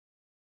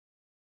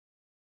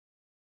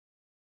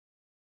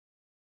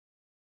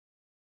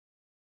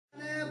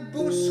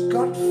bus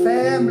got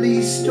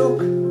firmly stuck,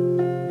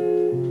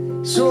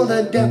 so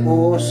the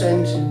depot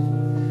sent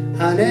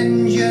an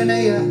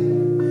engineer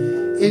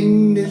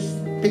in this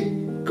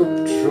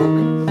pickup truck.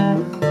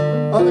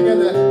 All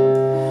together.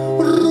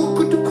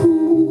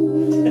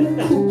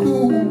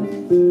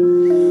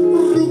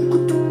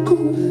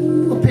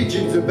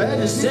 Pigeons are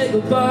better. Say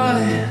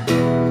goodbye,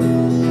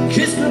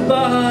 kiss me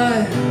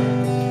bye.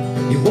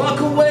 You walk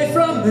away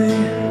from me.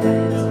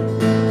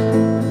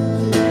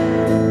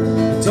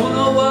 Don't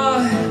know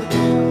why.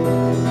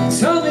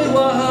 Tell me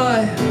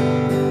why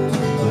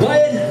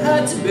it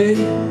had to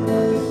be.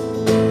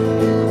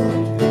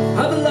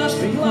 I've lost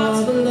for you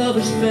all the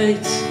lover's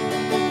fate,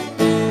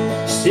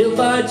 still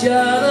by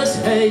jealous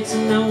hate,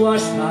 and I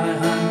wash my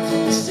hands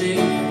in the sea.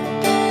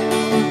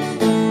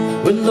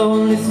 With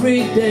only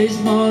 3 days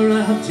more,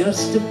 I have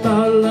just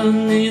about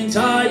learned the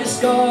entire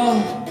score.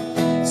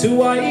 To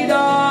white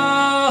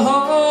all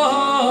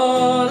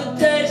the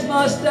days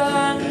must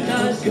end.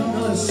 As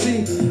gonna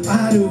see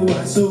eye to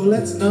eye, so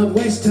let's not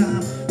waste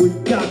time.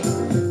 We've got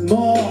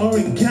more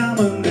in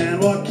common than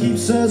what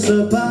keeps us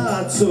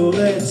apart. So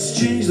let's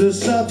change the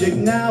subject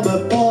now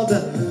before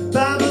the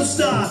Bible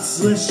starts.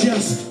 Let's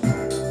just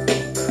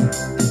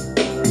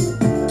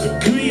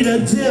agree to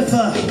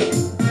differ.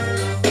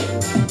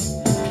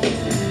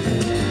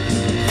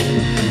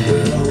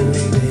 We're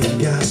only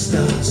made our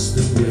stars,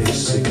 the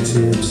racing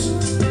tips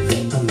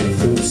and the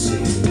food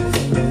scene.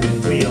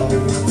 We all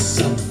want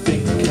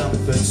something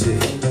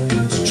comforting,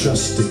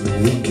 trusting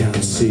we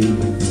can't see.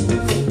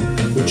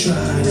 We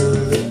try to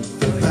look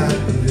for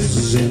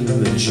patterns in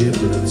the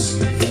giblets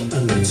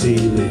and the tea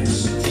leaves.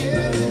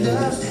 Just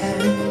loves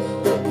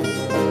hands,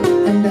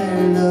 and I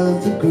love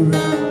the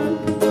ground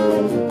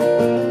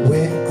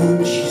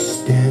whereon she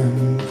stands.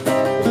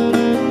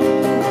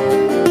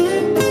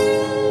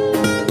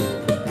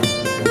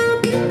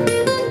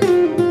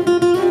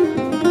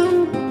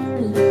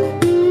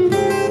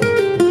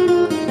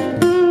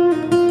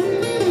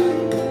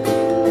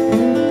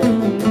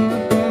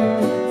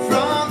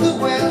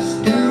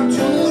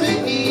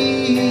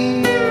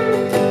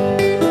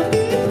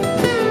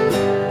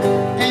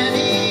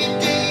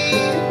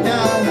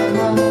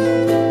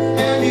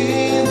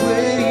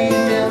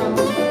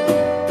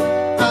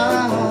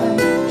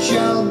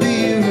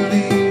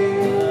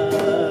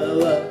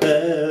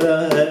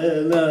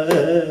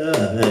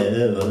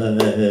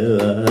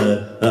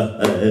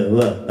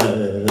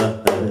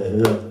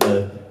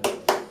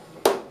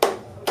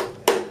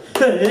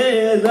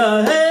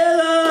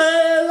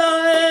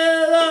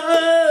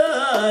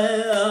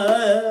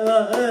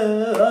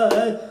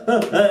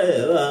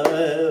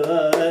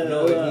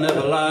 No, it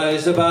never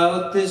lies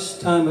about this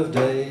time of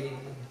day,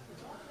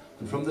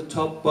 and from the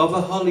top of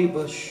a holly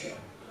bush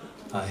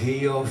I hear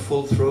your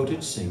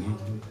full-throated singing,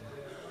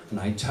 and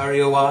I tarry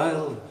a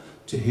while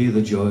to hear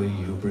the joy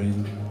you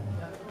bring.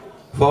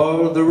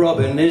 For the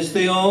robin is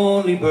the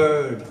only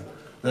bird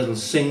that'll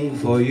sing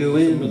for you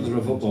in. There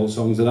are football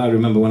songs that I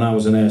remember when I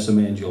was an Ayrsham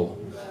Angel.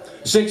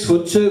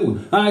 6'2",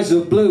 eyes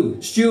of blue,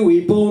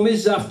 Stewie Boom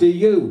is after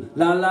you.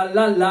 La la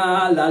la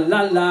la la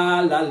la la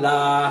la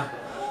la.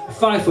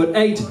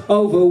 5'8",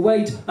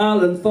 overweight,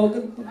 Alan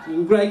Fogan,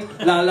 great.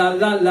 La la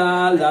la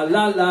la la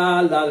la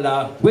la la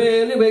la.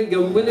 Willy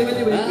Wiggum, Willy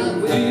Willy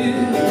Wiggum. I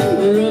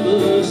feel the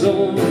rivers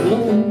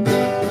overflow.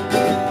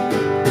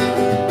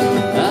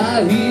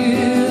 I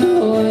hear the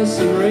voice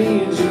of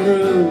ranging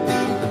room.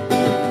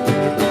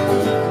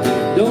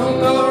 Don't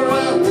go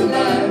around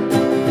tonight,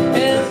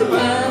 it's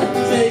mine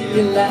to take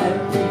your life.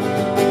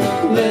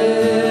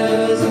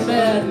 There's a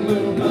bad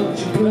moon, don't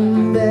you cry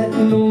that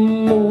no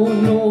more,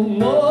 no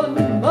more,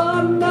 no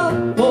more, no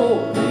more.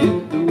 Hit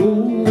the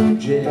road,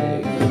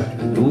 Jack,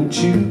 don't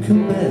you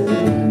come back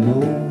no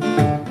more.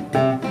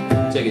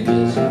 Take it,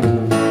 Liz.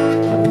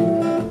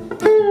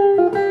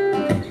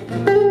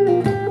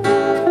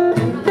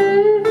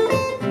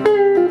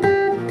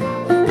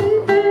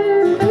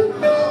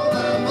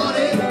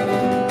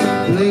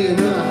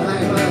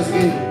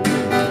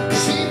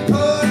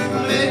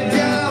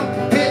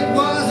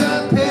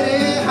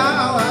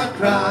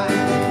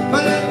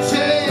 But the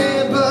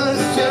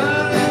tables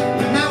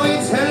turn, now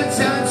it's her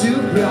time to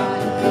cry.